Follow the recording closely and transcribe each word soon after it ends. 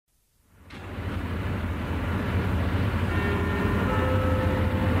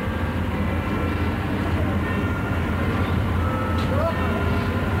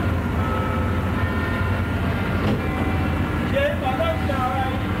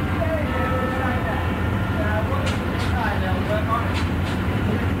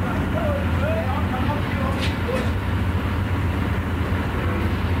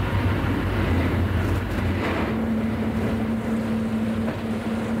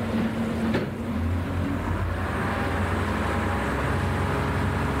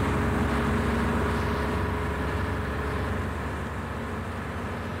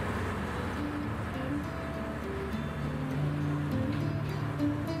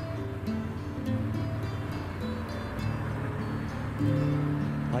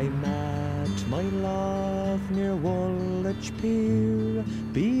I love near Woolwich Pier,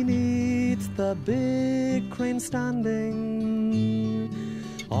 beneath the big crane standing.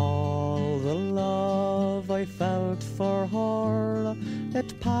 All the love I felt for her,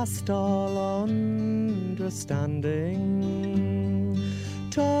 it passed all understanding.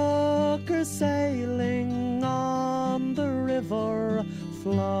 Took her sailing on the river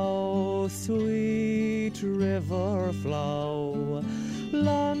flow, sweet river flow.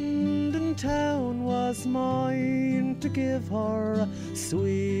 London town was mine to give her,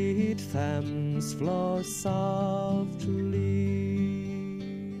 sweet Thames flow softly.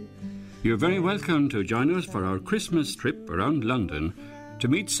 You're very welcome to join us for our Christmas trip around London to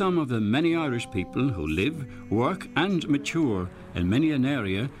meet some of the many Irish people who live, work and mature in many an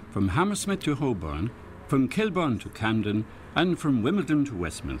area from Hammersmith to Holborn, from Kilburn to Camden and from Wimbledon to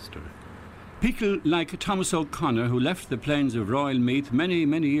Westminster. People like Thomas O'Connor, who left the plains of Royal Meath many,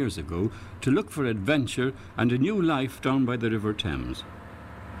 many years ago to look for adventure and a new life down by the River Thames.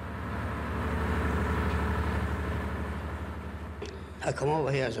 I come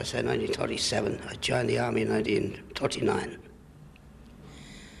over here, as I said, 1937. I joined the army in 1939.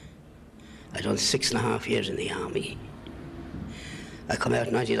 I done 6.5 years in the army. I come out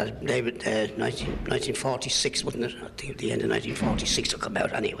in 1946, wasn't it? I think at the end of 1946 I come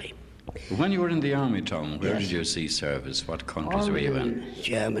out anyway. When you were in the army, Tom, where did you see service? What countries were you in?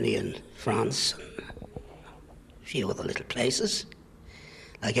 Germany and France and a few other little places,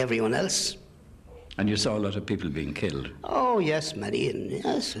 like everyone else. And you saw a lot of people being killed? Oh, yes, many, and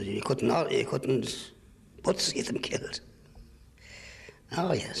yes, you couldn't but see them killed.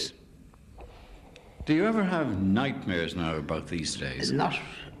 Oh, yes. Do you ever have nightmares now about these days? Not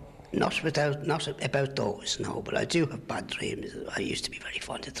about those, no, but I do have bad dreams. I used to be very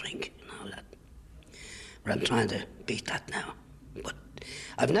fond of drink and all that. But I'm trying to beat that now. But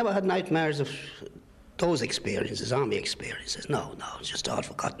I've never had nightmares of those experiences, army experiences. No, it's just all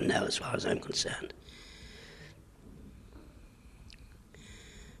forgotten now as far as I'm concerned.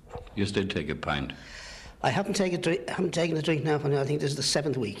 You still take a pint? I haven't taken a drink now for I think this is the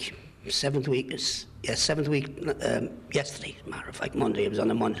 7th week. 7th week, yesterday, as a matter of fact, Monday. It was on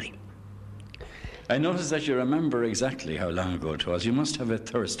a Monday. I noticed that you remember exactly how long ago it was. You must have a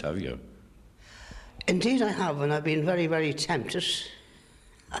thirst, have you? Indeed I have, and I've been very, very tempted.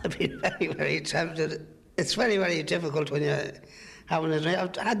 I've been very, very tempted. It's very, very difficult when you're having a drink.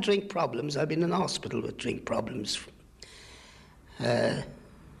 I've had drink problems. I've been in hospital with drink problems. I've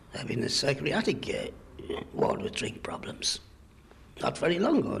been in a psychiatric ward with drink problems. Not very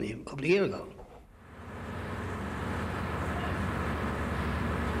long ago, only a couple of years ago.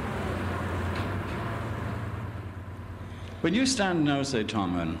 When you stand now, say,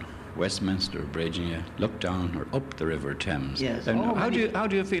 Tom, in Westminster Bridge and you look down or up the River Thames, yes. How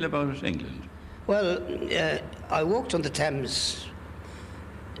do you feel about England? Well, I walked on the Thames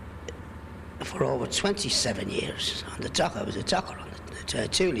for over 27 years on the dock. I was a docker on the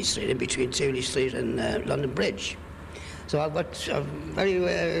Tooley Street, in between Tooley Street and London Bridge. So I've looked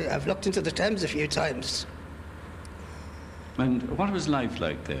into the Thames a few times. And what was life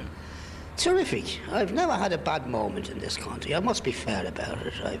like there? Terrific. I've never had a bad moment in this country. I must be fair about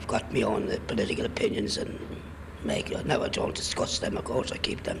it. I've got my own political opinions and I don't discuss them, of course. I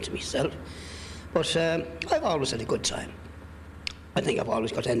keep them to myself. But I've always had a good time. I think I've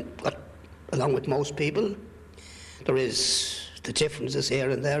always got along with most people. There is the differences here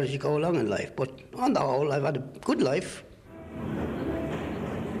and there as you go along in life, but on the whole, I've had a good life.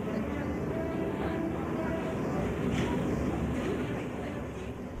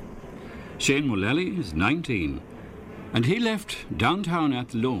 Shane Mullally is 19, and he left downtown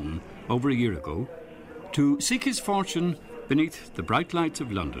Athlone over a year ago to seek his fortune beneath the bright lights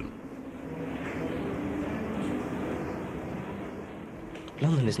of London.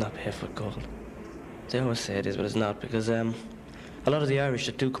 London is not barefoot gold. They always say it is, but it's not, because a lot of the Irish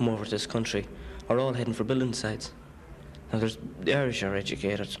that do come over to this country are all heading for building sites. Now, the Irish are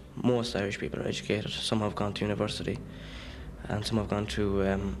educated. Most Irish people are educated. Some have gone to university, and some have gone to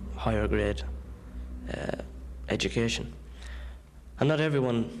higher grade education. And not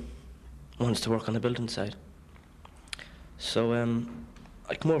everyone wants to work on the building site. So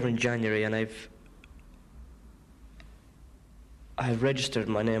I come over in January, and I've registered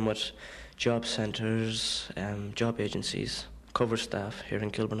my name with job centres, job agencies, cover staff here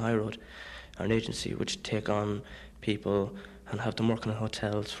in Kilburn High Road, are an agency which take on people and have them working in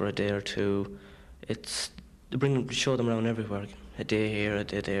hotels for a day or two. Show them around everywhere, a day here, a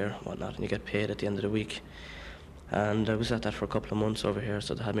day there, whatnot, and you get paid at the end of the week. And I was at that for a couple of months over here,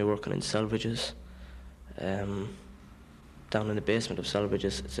 so they had me working in Selvages, down in the basement of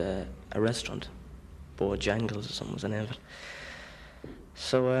Selbridges. It's a restaurant. Bojangles or something was the name of it.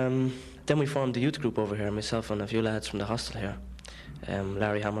 So then we formed the youth group over here, myself and a few lads from the hostel here,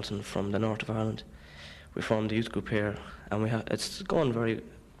 Larry Hamilton from the north of Ireland. We formed the youth group here, and it's going very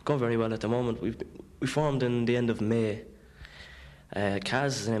well at the moment. We formed in the end of May. Kaz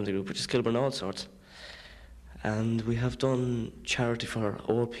is the name of the group, which is Kilburn All Sorts. And we have done charity for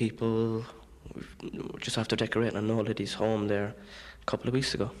old people. We're just after decorating an old lady's home there a couple of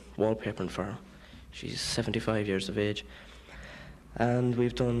weeks ago, wallpapering for her. She's 75 years of age. And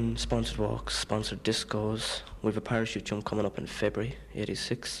we've done sponsored walks, sponsored discos. We've a parachute jump coming up in February,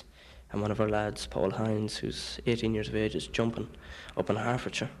 86. And one of our lads, Paul Hines, who's 18 years of age, is jumping up in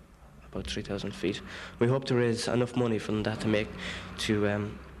Hertfordshire, about 3,000 feet. We hope to raise enough money from that to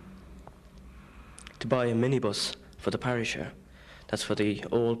buy a minibus for the parish here. That's for the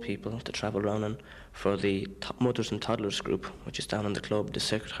old people to travel around in, for the mothers and toddlers group, which is down in the club, the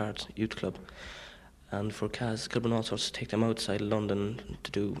Sacred Heart Youth Club. And for Kaz, Kilburn All Sorts to take them outside London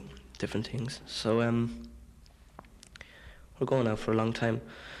to do different things. So we're going out for a long time.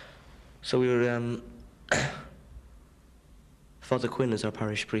 So we were, Father Quinn is our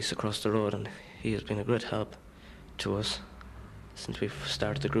parish priest across the road, and he has been a great help to us since we've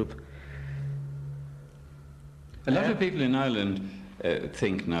started the group. A lot of people in Ireland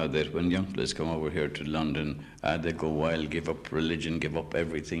think now that when young fellas come over here to London, they go wild, give up religion, give up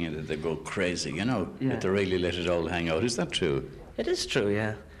everything, and they go crazy, you know, that they really let it all hang out. Is that true? It is true,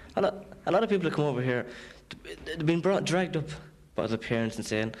 yeah. A lot of people that come over here, they've been dragged up by the parents and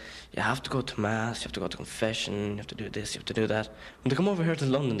saying, you have to go to Mass, you have to go to confession, you have to do this, you have to do that. When they come over here to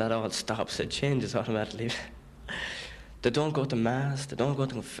London, that all stops, it changes automatically. They don't go to Mass, they don't go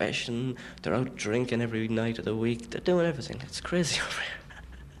to confession, they're out drinking every night of the week, they're doing everything. It's crazy over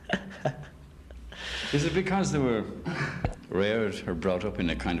here. Is it because they were reared or brought up in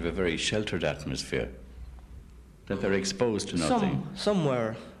a kind of a very sheltered atmosphere that they're exposed to nothing? Some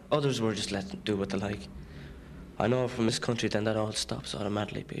were, others were just let them do what they like. I know from this country then that all stops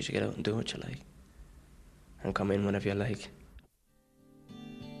automatically because you get out and do what you like and come in whenever you like.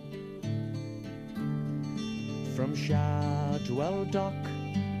 From Shadwell Dock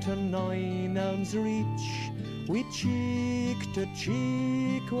to Nine Elms Reach, we cheek to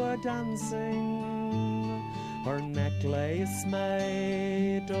cheek were dancing. Her necklace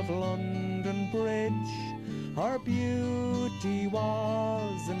made of London Bridge, her beauty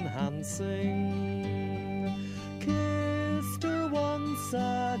was enhancing. Kissed her once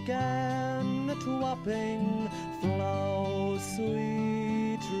again at Wapping, flow,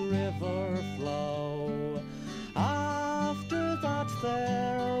 sweet river flow. After that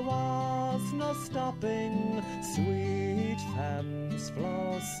there was no stopping, sweet Thames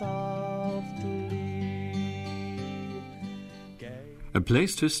flow softly. A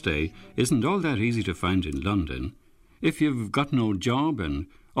place to stay isn't all that easy to find in London if you've got no job and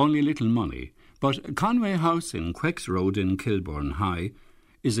only little money, but Conway House in Quecks Road in Kilburn High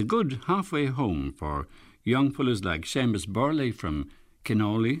is a good halfway home for young fellows like Seamus Burley from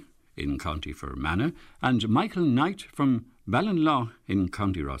Kinolly in County Fermanagh and Michael Knight from Ballinlaw in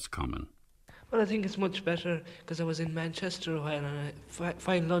County Roscommon. Well, I think it's much better because I was in Manchester a while, and I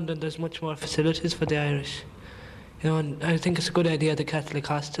find London there's much more facilities for the Irish. You know, and I think it's a good idea, the Catholic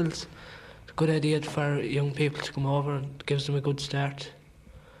hostels. It's a good idea for young people to come over and gives them a good start.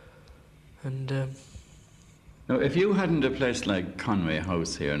 And now, if you hadn't a place like Conway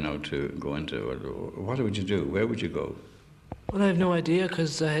House here now to go into, what would you do? Where would you go? Well, I have no idea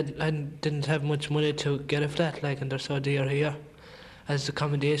because I didn't have much money to get a flat, like, and they're so dear here. As the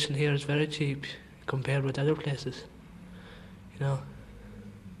accommodation here is very cheap compared with other places, you know.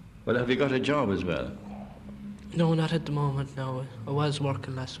 Well, have you got a job as well? No, not at the moment, no. I was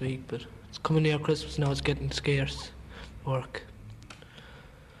working last week, but it's coming near Christmas now, it's getting scarce, work.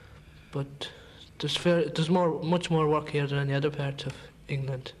 But there's much more work here than any other part of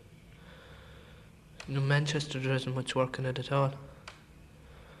England. You know, Manchester, there isn't much work in it at all.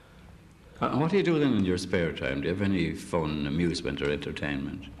 What do you do then in your spare time? Do you have any fun, amusement or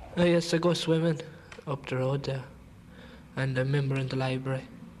entertainment? Oh, yes, I go swimming up the road there. And I'm a member in the library.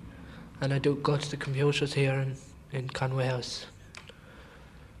 And I do go to the computers here in Conway House.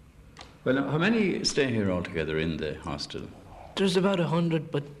 Well, how many stay here altogether in the hostel? There's about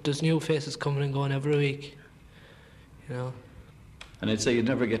 100, but there's new faces coming and going every week, you know. And I'd say you'd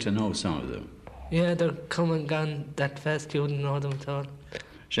never get to know some of them. Yeah, they're come and gone that fast, you wouldn't know them at all.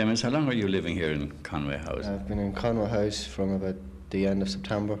 Seamus, how long are you living here in Conway House? I've been in Conway House from about the end of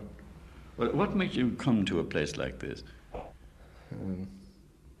September. Well, what made you come to a place like this?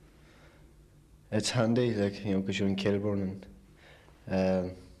 It's handy, like, you know, because you're in Kilburn,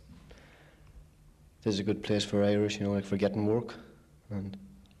 and this is a good place for Irish, you know, like for getting work. And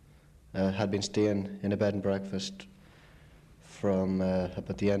had been staying in a bed and breakfast from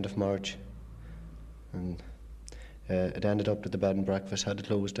about the end of March, and it ended up that the bed and breakfast had to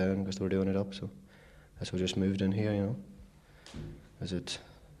close down because they were doing it up. So we just moved in here, you know. As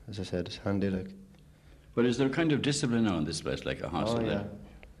I said, it's handy, like. But is there a kind of discipline on this place, like a hostel? Oh yeah,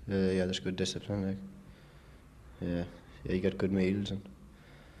 yeah. There's good discipline, like. Yeah, you get good meals and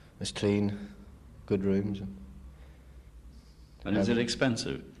it's clean, good rooms. And is it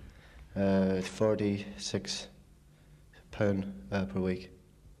expensive? It's £46 per week.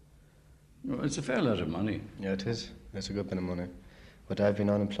 Well, it's a fair lot of money. Yeah, it is. It's a good bit of money. But I've been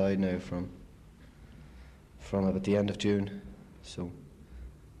unemployed now from about the end of June, so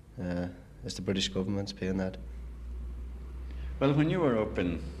it's the British government's paying that. Well, when you were up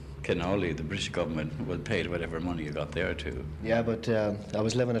in Kinawley, the British government would pay whatever money you got there too. Yeah, but I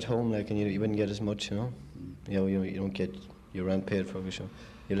was living at home, like, and you wouldn't get as much, you know. You don't get your rent paid for, so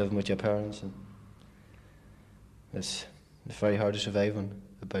you're living with your parents, and it's very hard to survive on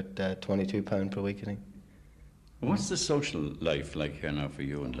about £22 per week, I think. What's the social life like here now for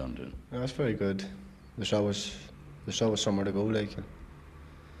you in London? No, it's very good. There's always somewhere to go, like.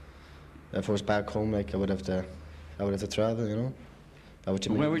 If I was back home, like, I would have to travel, you know.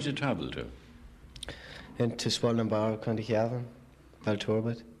 Where would you travel to? Into Swallowing Bar, County Cavan,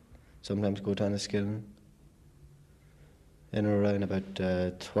 Balturbet. Sometimes go down to Skillen. In or around about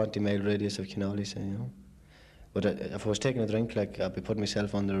 20-mile radius of Kinawley, say, you know. But if I was taking a drink, like, I'd be putting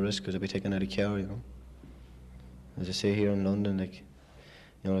myself under risk because I'd be taking out a car, you know. As I say, here in London, like,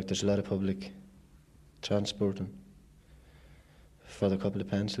 you know, like, there's a lot of public transport, and for the couple of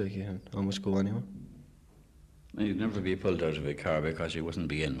pence, like, you can almost go anywhere. You'd never be pulled out of a car because you wouldn't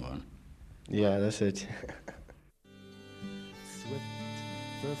be in one. Yeah, that's it. Swift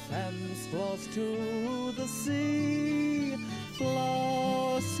the Thames flows to the sea.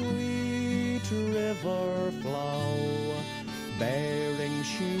 Flow, sweet river, flow, bearing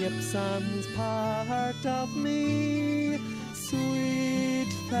ships and part of me.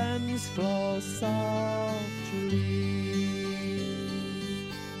 Sweet Thames flow softly.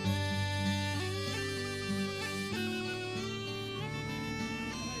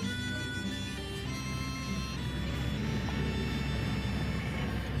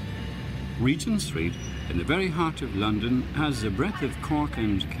 Regent Street, in the very heart of London, has a breadth of Cork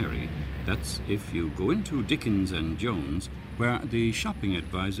and Kerry. That's if you go into Dickens and Jones, where the shopping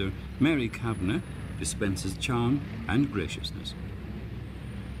advisor, Mary Kavanagh, dispenses charm and graciousness.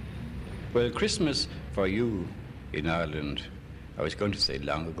 Well, Christmas for you in Ireland, I was going to say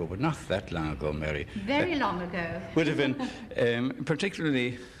long ago, but not that long ago, Mary. Very long ago. Would have been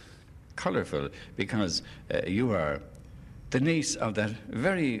particularly colourful because you are the niece of that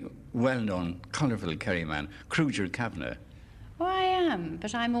very well-known, colourful Kerry man, Cruger Kavanagh. Oh, I am,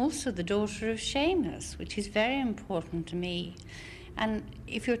 but I'm also the daughter of Seamus, which is very important to me. And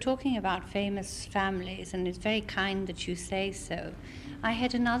if you're talking about famous families, and it's very kind that you say so, I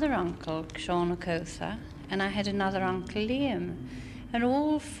had another uncle, Sean O'Cotha, and I had another uncle, Liam. And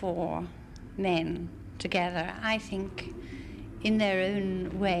all four men together, I think, in their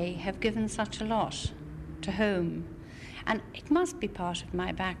own way, have given such a lot to home. And it must be part of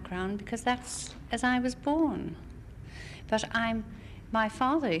my background because that's as I was born. But my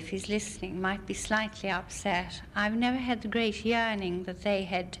father, if he's listening, might be slightly upset. I've never had the great yearning that they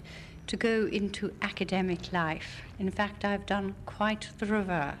had to go into academic life. In fact, I've done quite the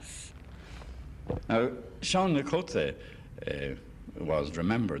reverse. Now, Sean O'Cotha was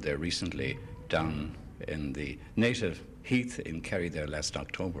remembered there recently down in the native heath in Kerry there last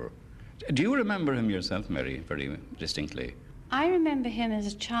October. Do you remember him yourself, Mary, very distinctly? I remember him as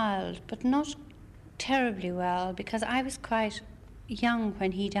a child, but not terribly well, because I was quite young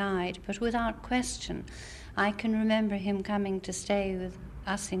when he died, but without question, I can remember him coming to stay with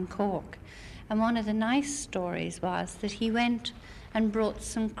us in Cork. And one of the nice stories was that he went and brought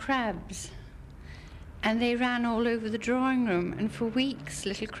some crabs, and they ran all over the drawing room, and for weeks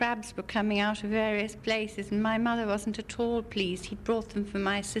little crabs were coming out of various places, and my mother wasn't at all pleased. He'd brought them for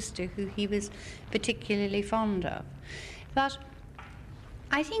my sister, who he was particularly fond of. But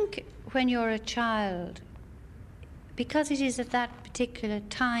I think when you're a child, because it is at that particular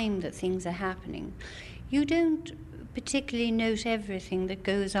time that things are happening, you don't particularly note everything that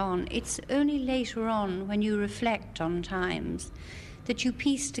goes on. It's only later on, when you reflect on times, that you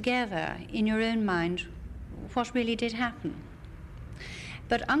piece together in your own mind what really did happen.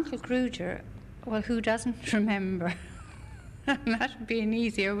 But Uncle Cruger, well, who doesn't remember? That would be an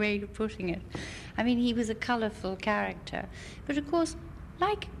easier way of putting it. I mean, he was a colourful character. But of course,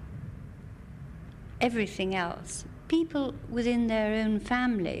 like everything else, people within their own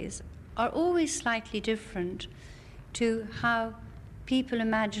families are always slightly different to how people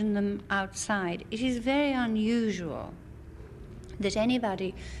imagine them outside. It is very unusual that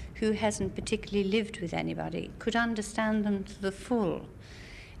anybody who hasn't particularly lived with anybody could understand them to the full.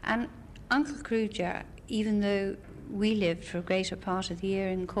 And Uncle Cruger, even though we lived for a greater part of the year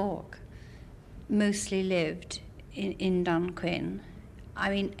in Cork, mostly lived in Dunquin. I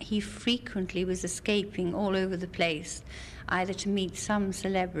mean, he frequently was escaping all over the place, either to meet some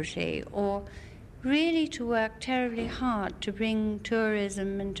celebrity or really to work terribly hard to bring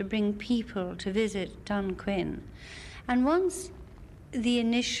tourism and to bring people to visit Dunquin. And once the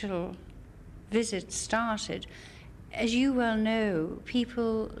initial visit started, as you well know,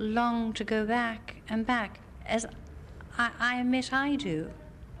 people long to go back and back, as I admit I do.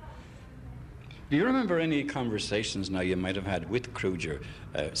 Do you remember any conversations now you might have had with Cruger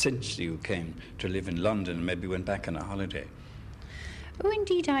since you came to live in London, maybe went back on a holiday? Oh,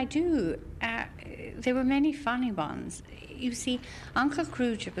 indeed I do. There were many funny ones. You see, Uncle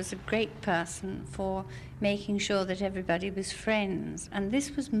Cruger was a great person for making sure that everybody was friends, and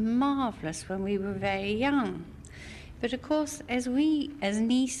this was marvellous when we were very young. But of course, as we, as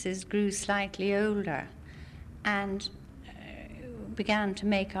nieces, grew slightly older and began to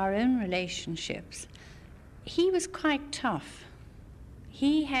make our own relationships, he was quite tough.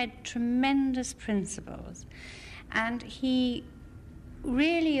 He had tremendous principles, and he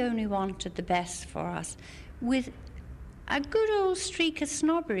really only wanted the best for us, with a good old streak of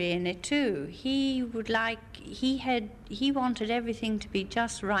snobbery in it too. He wanted everything to be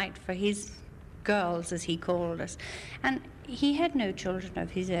just right for his girls, as he called us, and he had no children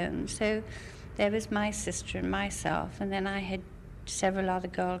of his own, so there was my sister and myself, and then I had several other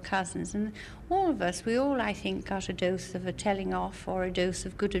girl cousins, and all of us, we all, I think, got a dose of a telling off or a dose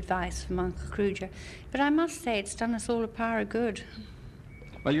of good advice from Uncle Cruger. But I must say it's done us all a power of good.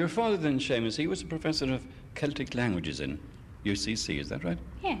 Well, your father then, Seamus, he was a professor of Celtic languages in UCC, is that right?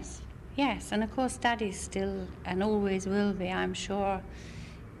 Yes, and of course Daddy's still, and always will be, I'm sure,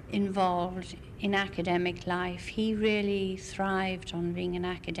 involved in academic life. He really thrived on being an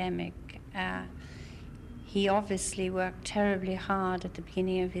academic. He obviously worked terribly hard at the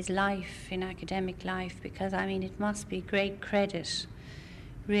beginning of his life, in academic life, because, I mean, it must be great credit,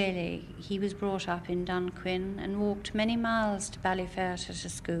 really. He was brought up in Dunquin and walked many miles to Ballyferta to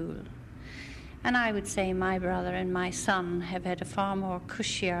school. And I would say my brother and my son have had a far more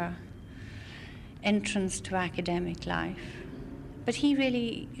cushier entrance to academic life. But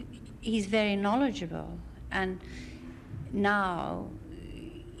he's very knowledgeable, and now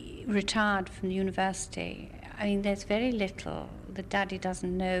retired from the university. I mean, there's very little that Daddy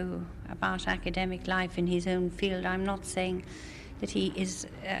doesn't know about academic life in his own field. I'm not saying that he is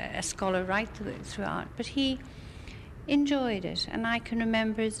a scholar right throughout, but he enjoyed it. And I can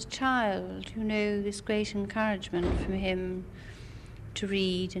remember as a child, this great encouragement from him to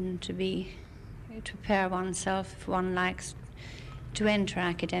read and to prepare oneself if one likes to enter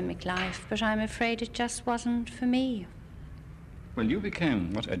academic life. But I'm afraid it just wasn't for me. Well, you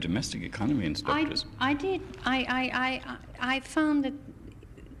became, a domestic economy instructor? I did. I found that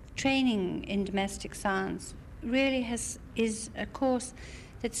training in domestic science really is a course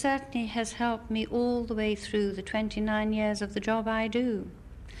that certainly has helped me all the way through the 29 years of the job I do.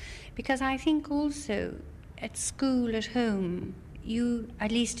 Because I think also at school, at home,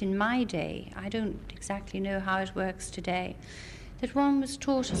 at least in my day, I don't exactly know how it works today, that one was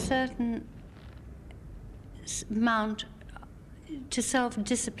taught a certain amount to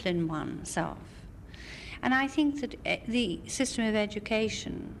self-discipline oneself. And I think that the system of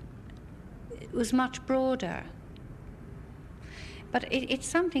education was much broader. But it's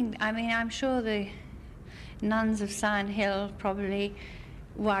something, I mean, I'm sure the nuns of Sign Hill probably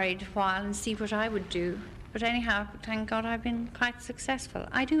worried a while and see what I would do. But anyhow, thank God I've been quite successful.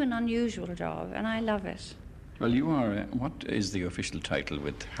 I do an unusual job, and I love it. Well, you are, what is the official title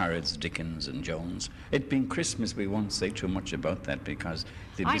with Harrods, Dickens and Jones? It being Christmas, we won't say too much about that because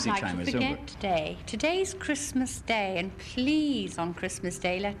the busy time is over. I'd like to forget today. Today's Christmas Day, and please on Christmas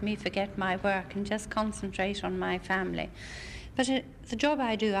Day let me forget my work and just concentrate on my family. But the job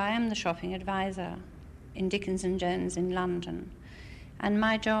I do, I am the shopping advisor in Dickens and Jones in London. And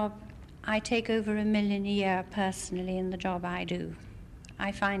my job, I take over $1 million a year personally in the job I do.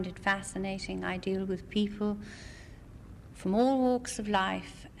 I find it fascinating. I deal with people from all walks of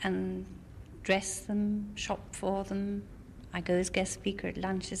life and dress them, shop for them. I go as guest speaker at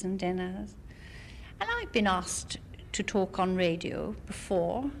lunches and dinners. And I've been asked to talk on radio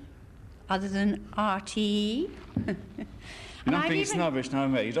before. other than RTE. Not being snobbish now,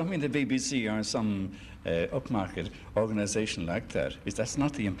 mate. You don't mean the BBC or some upmarket organisation like that. That's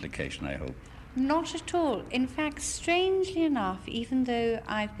not the implication, I hope. Not at all. In fact, strangely enough, even though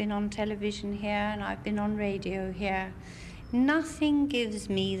I've been on television here and I've been on radio here, nothing gives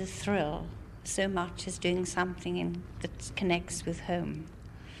me the thrill so much as doing something that connects with home.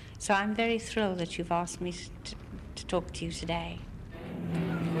 So I'm very thrilled that you've asked me to talk to you today.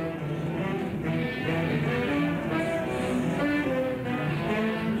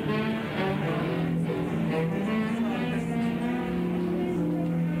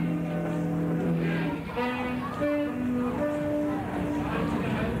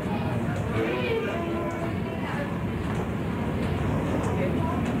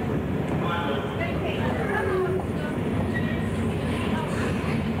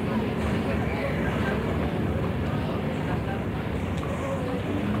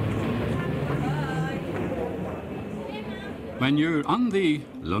 When you're on the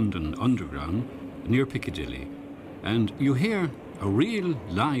London Underground near Piccadilly and you hear a real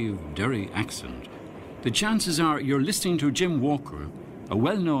live Derry accent, the chances are you're listening to Jim Walker, a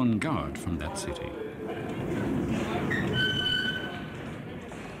well-known guard from that city.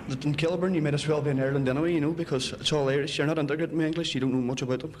 In Kilburn, you might as well be in Ireland anyway, you know, because it's all Irish. You're not integrated in English, you don't know much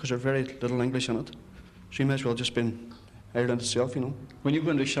about them because there's very little English in it. So you might as well just be in Ireland itself, you know. When you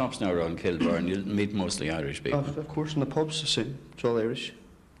go into shops now around Kilburn, you'll meet mostly Irish people. Of course, in the pubs, the same. It's all Irish.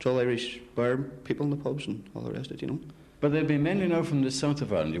 It's all Irish bar people in the pubs and all the rest of it, you know. But they'd be mainly now from the south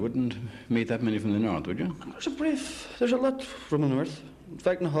of Ireland. You wouldn't meet that many from the north, would you? There's a lot from the north. In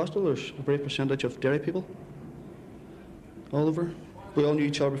fact, in the hostel, there's a brave percentage of Derry people. All over. We all knew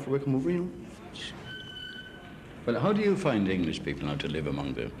each other before we come over, you know. Well, how do you find English people now to live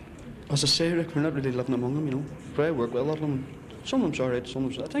among them? As I say, Rick, we're not really living among them, you know. But I work well, a lot of them. Some of them's alright, some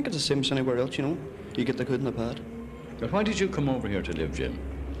of them's... I think it's the same as anywhere else, you know. You get the good and the bad. But why did you come over here to live, Jim?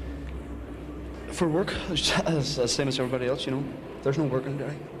 For work, as the same as everybody else, you know. There's no work in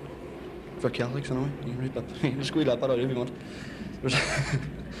Derry. For Catholics, anyway. You can read that. You can squeeze that bit out if you want.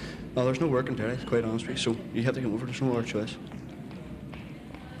 No, there's no work in Derry, quite honestly. So you have to come over. There's no other choice.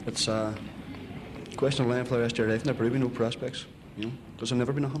 It's a question of lying for the rest of your life, and there'll probably be no prospects, you know, because there'll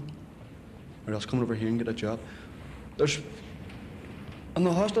never be nothing. Or else coming over here and get a job. There's, in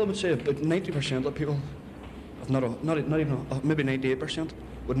the hostel, I would say about 90% of people, if not even, maybe 98%,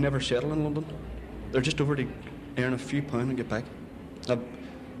 would never settle in London. They're just over to earn a few pounds and get back.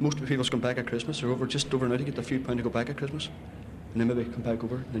 Most people come back at Christmas. They're over just overnight to get a few pounds to go back at Christmas. And then maybe come back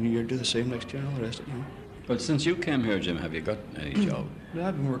over the New Year, do the same next year and all the rest of it, you know. But since you came here, Jim, have you got any job? Yeah,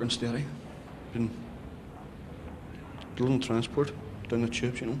 I've been working steady. Been London Transport, down the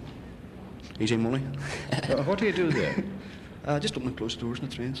tubes, you know. Easy money. What do you do there? Just open and close doors in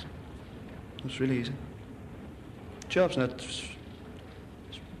the trains. It's really easy. Job's not it's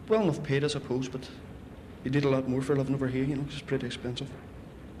well enough paid, I suppose, but you need a lot more for living over here, you know, 'cause it's pretty expensive.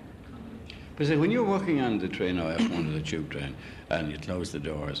 But say, when you're working on the train or F1 or the tube train and you close the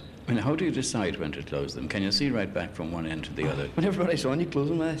doors, I mean, how do you decide when to close them? Can you see right back from one end to the other? When everybody's on, you close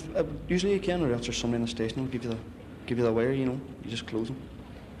them. Usually you can, or else there's somebody in the station who'll give you the wire, you know. You just close them.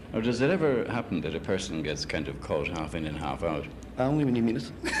 Or does it ever happen that a person gets kind of caught half in and half out? Only when you mean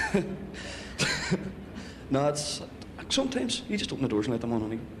it. No, it's... Sometimes you just open the doors and let them on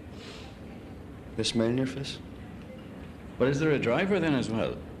anyway. They smile in your face. But is there a driver then as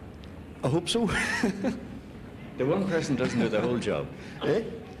well? I hope so. The one person doesn't do the whole job. Eh?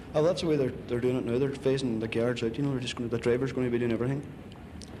 Oh, that's the way they're doing it now. They're phasing the guards out, you know. The driver's going to be doing everything.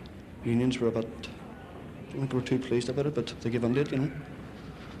 Unions were a bit... I don't think we're too pleased about it, but they give in to it, you know.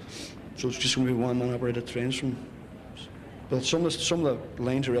 So it's just going to be one-man operated trains from... Well, some of the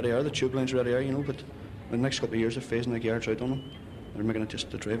lines already are, the tube lines already are, you know, but in the next couple of years they're phasing the guards out on them. They're making it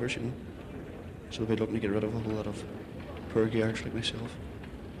just the drivers, you know. So they'll be looking to get rid of a whole lot of poor guards like myself.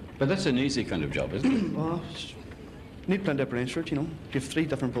 But that's an easy kind of job, isn't it? Well, need plenty of brains for it, you know. You have 3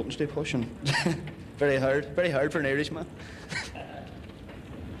 different buttons to push and very hard for an Irishman.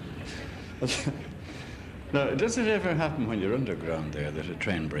 Now, does it ever happen when you're underground there that a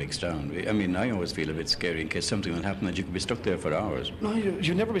train breaks down? I mean, I always feel a bit scary in case something will happen that you could be stuck there for hours. No,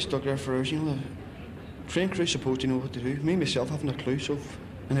 you'll never be stuck there for hours, you know. The train crew's supposed to know what to do. Me, myself, haven't a clue, so if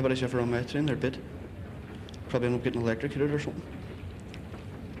anybody's ever on my train, they're bit. Probably end up getting electrocuted or something.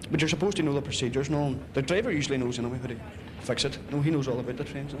 But you're supposed to know the procedures and all. The driver usually knows anyway how to fix it. No, he knows all about the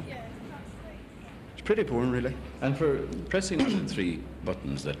trains now. It's pretty boring, really. And for pressing the 3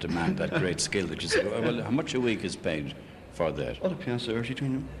 buttons that demand that great skill that you say, well, how much a week is paid for that? All depends the hours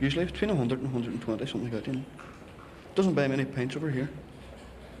between them. Usually between 100 and 120, something like that, you know. Doesn't buy many pints over here.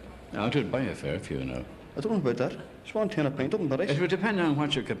 Now, it would buy a fair few now. I don't know about that. It's 1.10 a pint, but It would depend on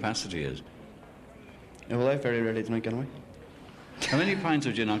what your capacity is. Yeah, well, I very rarely drink anyway. How many pints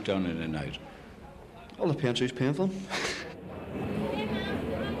would you knock down in a night? All depends who's paying for them.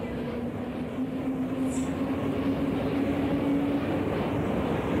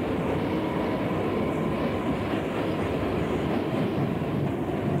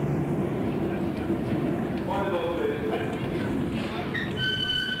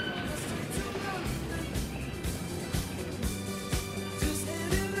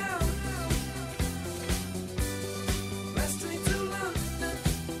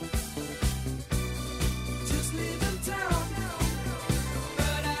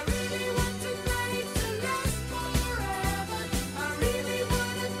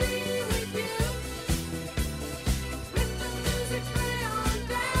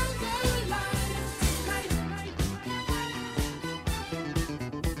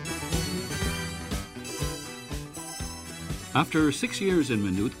 After 6 years in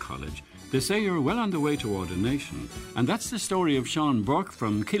Maynooth College, they say you're well on the way to ordination. And that's the story of Sean Burke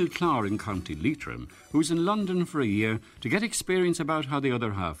from Kilclar in County Leitrim, who's in London for a year to get experience about how the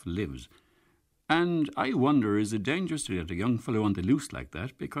other half lives. And I wonder, is it dangerous to let a young fellow on the loose like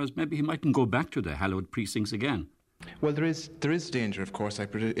that? Because maybe he mightn't go back to the hallowed precincts again. Well, there is danger, of course,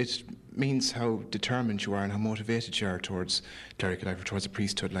 but it means how determined you are and how motivated you are towards clerical life or towards the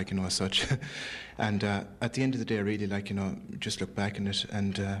priesthood, as such. And at the end of the day, really, just look back on it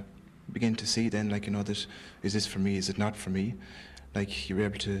and begin to see then, that is this for me, is it not for me? You're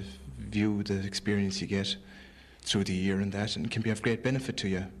able to view the experience you get through the year and that, and it can be of great benefit to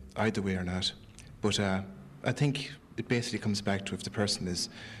you, either way or not. But I think it basically comes back to if the person is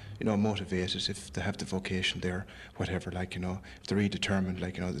motivated, if they have the vocation there, whatever, if they're really determined,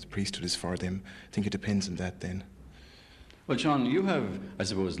 that the priesthood is for them. I think it depends on that then. Well, Sean, you have, I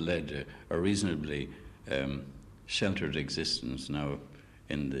suppose, led a reasonably sheltered existence now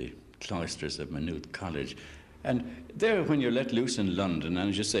in the cloisters of Maynooth College. And there, when you're let loose in London, and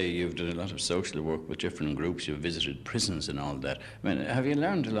as you say, you've done a lot of social work with different groups, you've visited prisons and all that. I mean, have you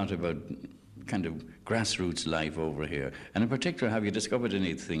learned a lot about kind of grassroots life over here? And in particular, have you discovered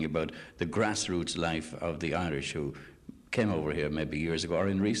anything about the grassroots life of the Irish who came over here maybe years ago or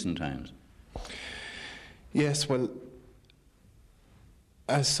in recent times? Yes, well,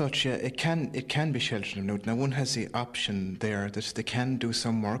 as such, it can be sheltered in Maynooth. Now, one has the option there that they can do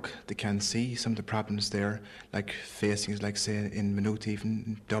some work, they can see some of the problems there, like facing, say, in Maynooth, even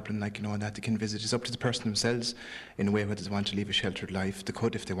in Dublin, and that they can visit. It's up to the person themselves, in a way, whether they want to live a sheltered life. They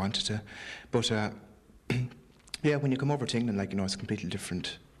could if they wanted to. But, yeah, when you come over to England, it's a completely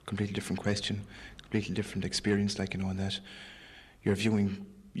different question, completely different experience, and that.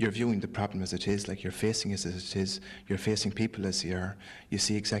 You're viewing the problem as it is, you're facing it as it is, you're facing people as they are, you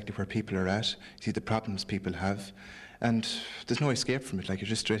see exactly where people are at, you see the problems people have, and there's no escape from it, you're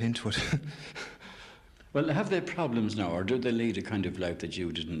just straight into it. Well, have they problems now, or do they lead a kind of life that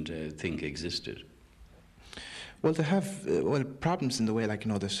you didn't think existed? Well, they have problems in the way,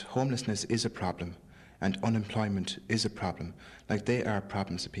 that homelessness is a problem, and unemployment is a problem. They are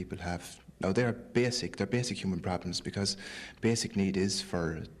problems that people have. Now, they're basic human problems, because basic need is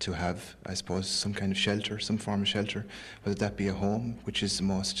to have, I suppose, some kind of shelter, some form of shelter, whether that be a home, which is the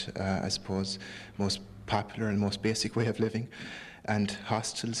most, I suppose, most popular and most basic way of living, and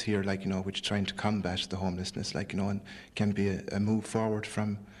hostels here, which are trying to combat the homelessness, and can be a move forward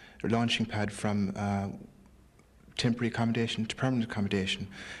from a launching pad from temporary accommodation to permanent accommodation.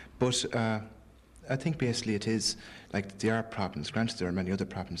 But I think basically it is, there are problems. Granted, there are many other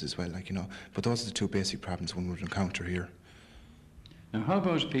problems as well, but those are the two basic problems one would encounter here. Now, how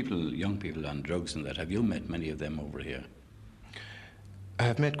about young people on drugs and that? Have you met many of them over here? I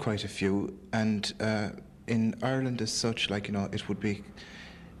have met quite a few, and in Ireland as such, it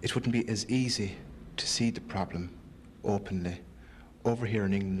wouldn't be as easy to see the problem openly. Over here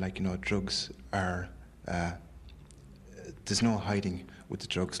in England, drugs are, there's no hiding with the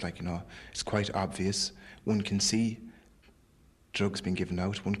drugs, it's quite obvious. One can see drugs being given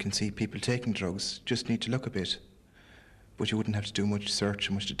out, one can see people taking drugs, just need to look a bit. But you wouldn't have to do much search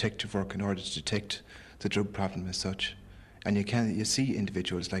and much detective work in order to detect the drug problem as such. And you see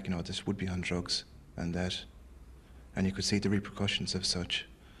individuals that would be on drugs and that, and you could see the repercussions of such.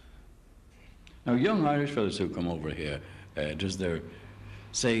 Now, young Irish fellows who come over here, does their,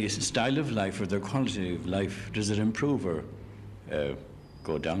 say, style of life or their quality of life, does it improve or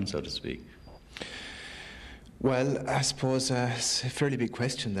go down, so to speak? Well, I suppose it's a fairly big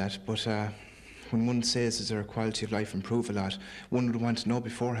question, that, but when one says, does their quality of life improve a lot, one would want to know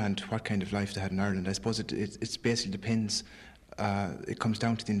beforehand what kind of life they had in Ireland. I suppose it basically depends it comes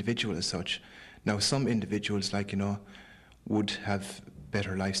down to the individual as such. Now, some individuals, like, would have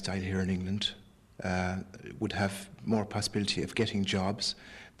better lifestyle here in England, would have more possibility of getting jobs.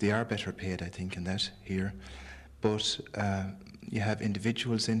 They are better paid, I think, in that here. But you have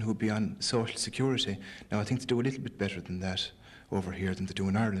individuals in who be on social security. Now, I think they do a little bit better than that over here than they do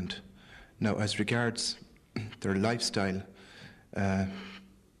in Ireland. Now, as regards their lifestyle,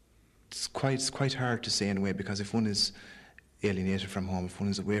 it's quite hard to say in a way, because if one is alienated from home, if one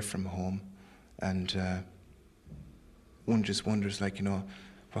is away from home, and one just wonders, like,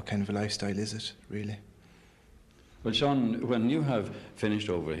 what kind of a lifestyle is it, really? Well, Sean, when you have finished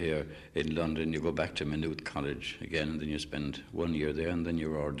over here in London, you go back to Maynooth College again, and then you spend 1 year there, and then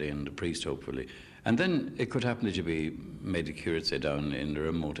you're ordained a priest, hopefully. And then it could happen that you be made a curate, say, down in a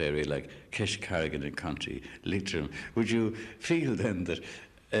remote area like Keshcarrigan in County Leitrim. Would you feel then that,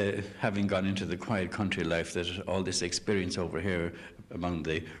 having gone into the quiet country life, that all this experience over here among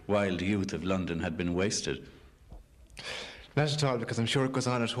the wild youth of London had been wasted? Not at all, because I'm sure it goes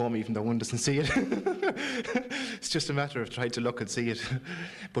on at home even though one doesn't see it. It's just a matter of trying to look and see it.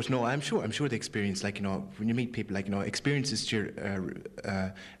 But no, I'm sure the experience, like, when you meet people, like, experiences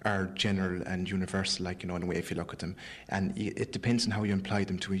are general and universal, like, in a way, if you look at them. And it depends on how you apply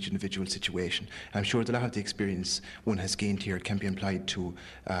them to each individual situation. I'm sure that a lot of the experience one has gained here can be applied to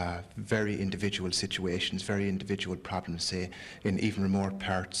very individual situations, very individual problems, say, in even remote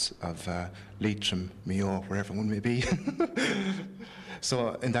parts of Leitrim, Mayo, wherever one may be.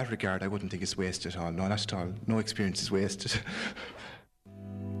 So in that regard, I wouldn't think it's wasted at all. No, not at all. No experience is wasted.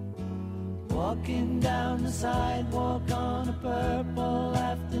 Walking down the sidewalk on a purple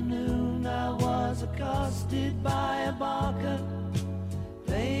afternoon, I was accosted by a barker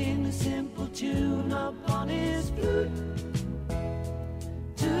playing a simple tune upon his flute.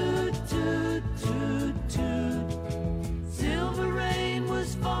 Toot, toot, toot, toot. Silver rain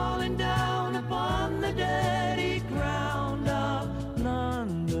was falling down upon the dirty ground of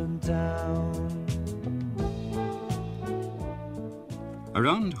London town.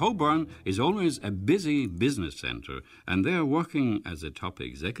 Around Holborn is always a busy business centre, and there, working as a top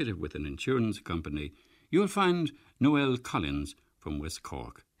executive with an insurance company, you'll find Noelle Collins from West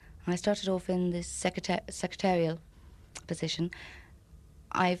Cork. I started off in this secretarial position.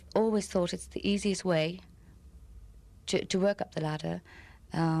 I've always thought it's the easiest way to work up the ladder.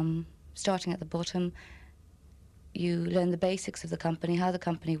 Starting at the bottom, you learn the basics of the company, how the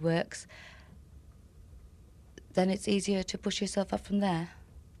company works. Then it's easier to push yourself up from there.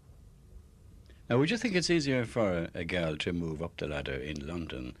 Now, would you think it's easier for a girl to move up the ladder in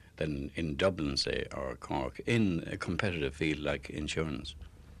London than in Dublin, say, or Cork, in a competitive field like insurance?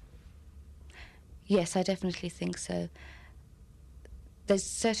 Yes, I definitely think so. There's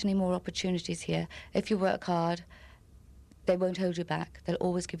certainly more opportunities here. If you work hard, they won't hold you back. They'll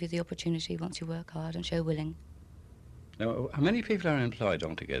always give you the opportunity once you work hard and show willing. Now, how many people are employed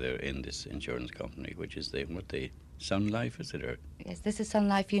altogether in this insurance company, which is the Sun Life, is it? Or? Yes, this is Sun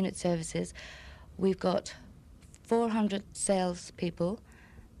Life Unit Services. We've got 400 salespeople,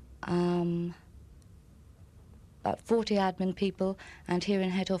 about 40 admin people, and here in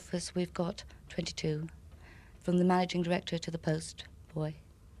head office we've got 22, from the managing director to the post boy.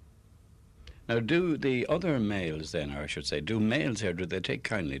 Now, do the other males then, or I should say, do males here, do they take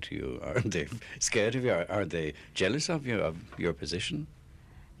kindly to you? Are they scared of you? Are they jealous of you, of your position?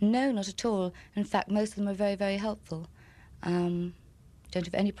 No, not at all. In fact, most of them are very, very helpful. Don't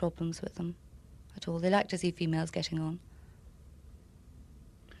have any problems with them at all. They like to see females getting on.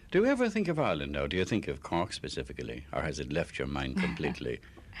 Do you ever think of Ireland now? Do you think of Cork specifically, or has it left your mind completely?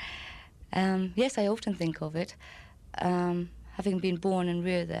 Yes, I often think of it. Having been born and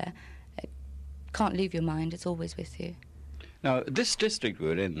reared there, can't leave your mind, it's always with you. Now, this district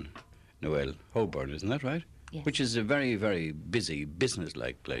we're in, Noelle, Holborn, isn't that right? Yes. Which is a very, very busy,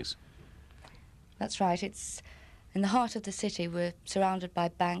 business-like place. That's right, it's in the heart of the city. We're surrounded by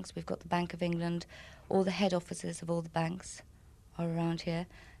banks. We've got the Bank of England, all the head offices of all the banks are around here.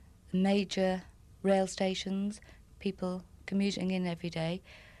 Major rail stations, people commuting in every day.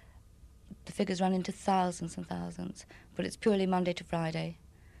 The figures run into thousands and thousands, but it's purely Monday to Friday.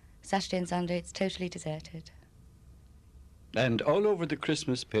 Saturday and Sunday, it's totally deserted. And all over the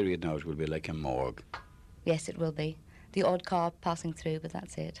Christmas period now, it will be like a morgue. Yes, it will be. The odd car passing through, but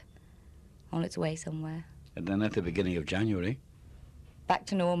that's it. On its way somewhere. And then at the beginning of January? Back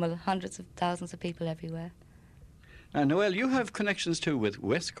to normal, hundreds of thousands of people everywhere. Now, Noelle, you have connections too with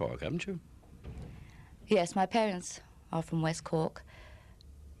West Cork, haven't you? Yes, my parents are from West Cork.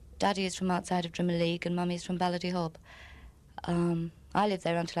 Daddy is from outside of Drimoleague and Mummy is from Ballydehob. I lived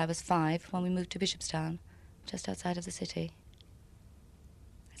there until I was 5 when we moved to Bishopstown, just outside of the city.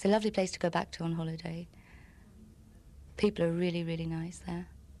 It's a lovely place to go back to on holiday. People are really, really nice there.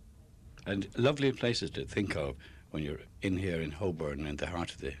 And lovely places to think of when you're in here in Holborn, in the heart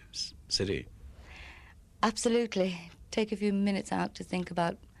of the city. Absolutely. Take a few minutes out to think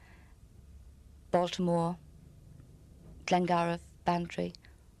about Baltimore, Glengariff, Bantry,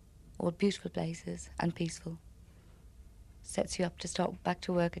 all beautiful places and peaceful. Sets you up to start back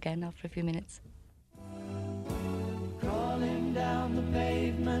to work again after a few minutes. Crawling down the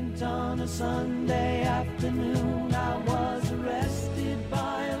pavement on a Sunday afternoon, I was arrested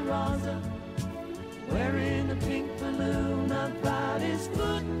by a Rosa wearing a pink balloon about his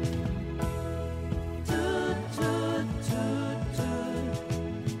foot. Toot, toot, toot,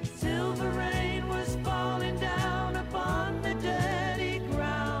 toot. Silver rain was falling down upon the dirty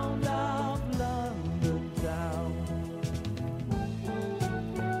ground of London town.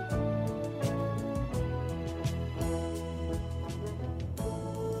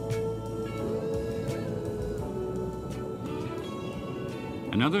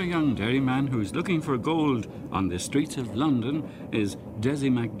 Another young dairyman who's looking for gold on the streets of London is Desi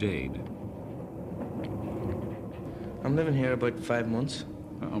McDade. I'm living here about 5 months.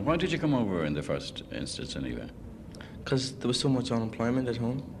 Why did you come over in the first instance, anyway? Because there was so much unemployment at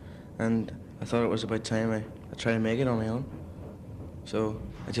home, and I thought it was about time I tried to make it on my own. So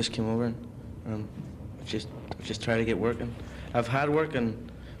I just came over and I've just tried to get working. I've had working,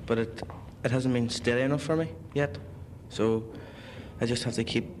 but it hasn't been steady enough for me yet. So I just have to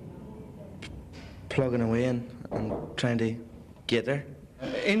keep plugging away and trying to get there.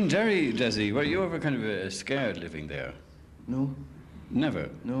 In Derry, Desi, were you ever kind of scared living there? No. Never?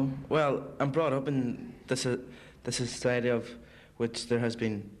 No. Well, I'm brought up in this society of which there has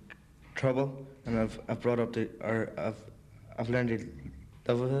been trouble, and I've brought up I've learned to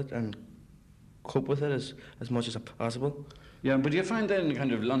live with it and cope with it as much as possible. Yeah, but do you find then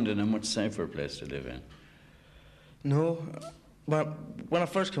kind of London a much safer place to live in? No. But when I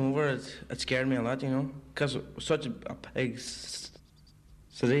first came over, it scared me a lot, you know, because it was such a big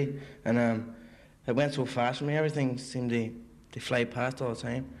city, and it went so fast for me. Everything seemed to fly past all the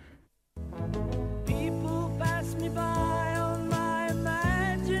time. People pass me by on my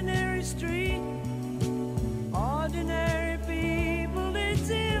imaginary street. Ordinary people, it's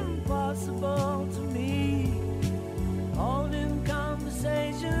impossible to meet. Holding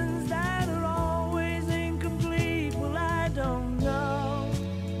conversations that are always incomplete. Well, I don't know.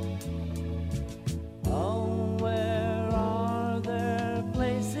 Oh, where are there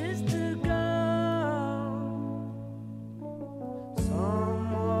places to go?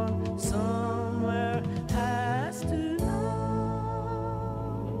 Someone somewhere has to know.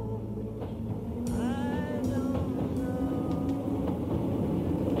 I don't know.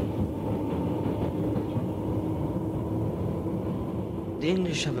 The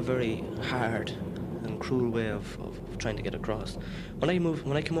English have a very hard and cruel way of trying to get across. When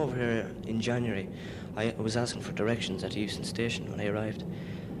I came over here in January, I was asking for directions at Euston Station when I arrived.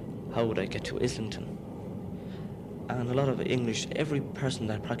 How would I get to Islington? And a lot of English, every person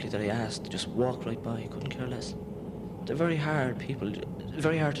that I asked just walked right by, couldn't care less. They're very hard people,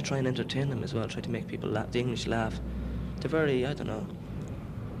 very hard to try and entertain them as well, try to make people laugh, the English laugh. They're very, I don't know,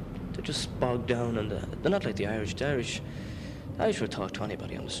 they're just bogged down, and they're not like the Irish. The Irish would talk to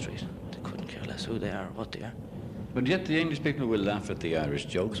anybody on the street. They couldn't care less who they are or what they are. But yet the English people will laugh at the Irish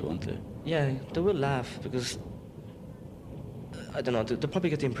jokes, won't they? Yeah, they will laugh because, I don't know, they'll probably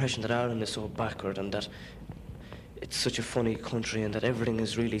get the impression that Ireland is so backward and that it's such a funny country and that everything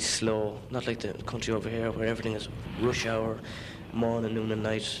is really slow. Not like the country over here where everything is rush hour, morning, noon and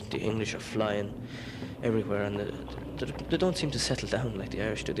night. The English are flying everywhere, and they don't seem to settle down like the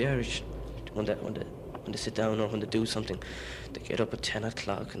Irish do. The Irish, when they sit down or when they do something, they get up at 10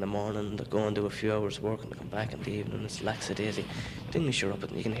 o'clock in the morning, they go and do a few hours work and they come back in the evening. It's lackadaisy. The English are up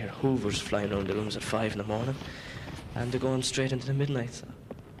and you can hear hoovers flying around the rooms at 5 in the morning, and they're going straight into the midnight. So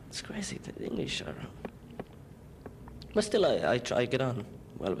it's crazy. The English are... But still, I get on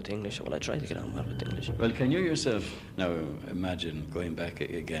well with the English. Well, I try to get on well with the English. Well, can you yourself now imagine going back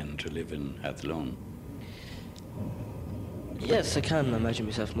again to live in Athlone? Yes, I can imagine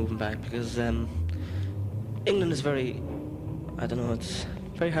myself moving back because England is very, I don't know, it's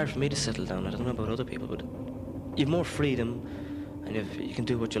very hard for me to settle down. I don't know about other people, but you've more freedom and you can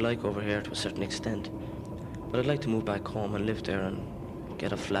do what you like over here to a certain extent. But I'd like to move back home and live there and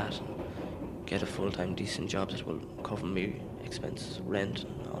get a flat, get a full-time decent job that will cover me expenses, rent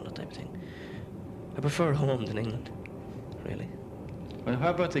and all that type of thing. I prefer home than England, really. Well, how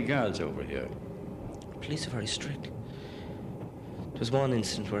about the guards over here? Police are very strict. There was one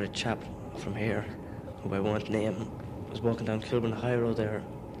incident where a chap from here, who I won't name, was walking down Kilburn High Road there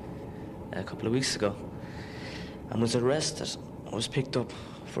a couple of weeks ago and was arrested. I was picked up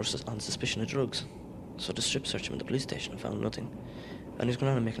on suspicion of drugs. So they strip searched him in the police station and found nothing. And he was going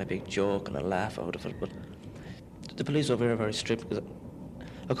on and making a big joke and a laugh out of it, but the police over here are very strict, because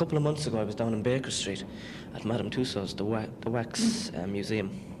a couple of months ago I was down in Baker Street at Madame Tussauds, the wax museum,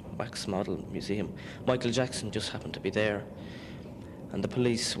 wax model museum. Michael Jackson just happened to be there, and the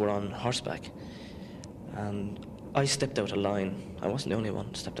police were on horseback. And I stepped out of line. I wasn't the only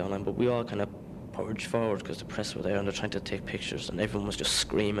one to step out of line, but we all kind of purged forward because the press were there and they're trying to take pictures, and everyone was just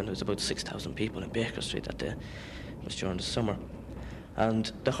screaming. There was about 6,000 people in Baker Street that day. It was during the summer.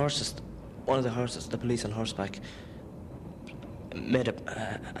 And the horses, one of the horses, the police on horseback, made a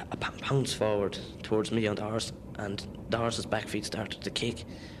pounce forward towards me on the horse, and the horse's back feet started to kick.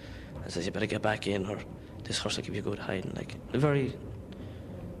 I says, you better get back in, or this horse will give you a good hiding. Like, they're very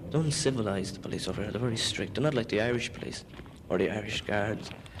uncivilized, police over here. They're very strict. They're not like the Irish police or the Irish Guards.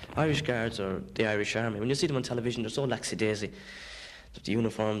 Irish Guards or the Irish Army, when you see them on television, they're so laxy-daisy. The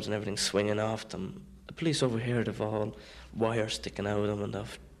uniforms and everything swinging off them. The police over here, they've all wire sticking out of them, and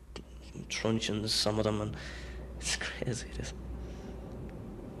they've truncheons, some of them, and it's crazy, it is.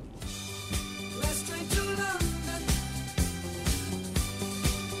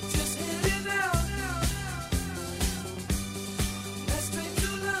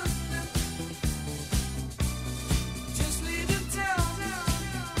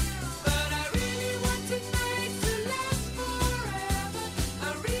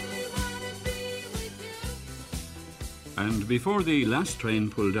 And before the last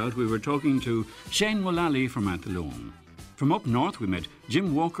train pulled out, we were talking to Shane Mullally from Athlone. From up north, we met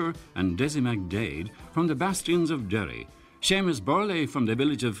Jim Walker and Desi McDade from the Bastions of Derry, Seamus Burley from the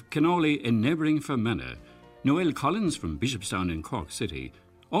village of Kinolly in neighbouring Fermanagh, Noel Collins from Bishopstown in Cork City,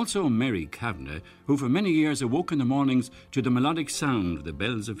 also Mary Kavanagh, who for many years awoke in the mornings to the melodic sound of the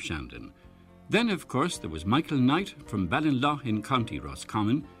bells of Shandon. Then, of course, there was Michael Knight from Ballinlough in County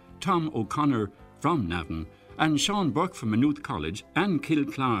Roscommon, Tom O'Connor from Navan, and Sean Burke from Maynooth College and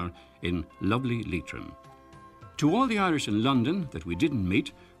Kilclar in lovely Leitrim. To all the Irish in London that we didn't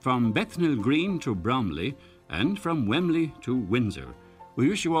meet, from Bethnal Green to Bromley and from Wembley to Windsor, we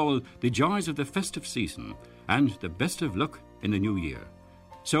wish you all the joys of the festive season and the best of luck in the new year.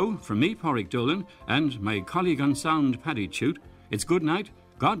 So, from me, Pádraig Dolan, and my colleague on sound, Paddy Chute, it's good night,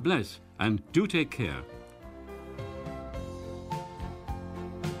 God bless, and do take care.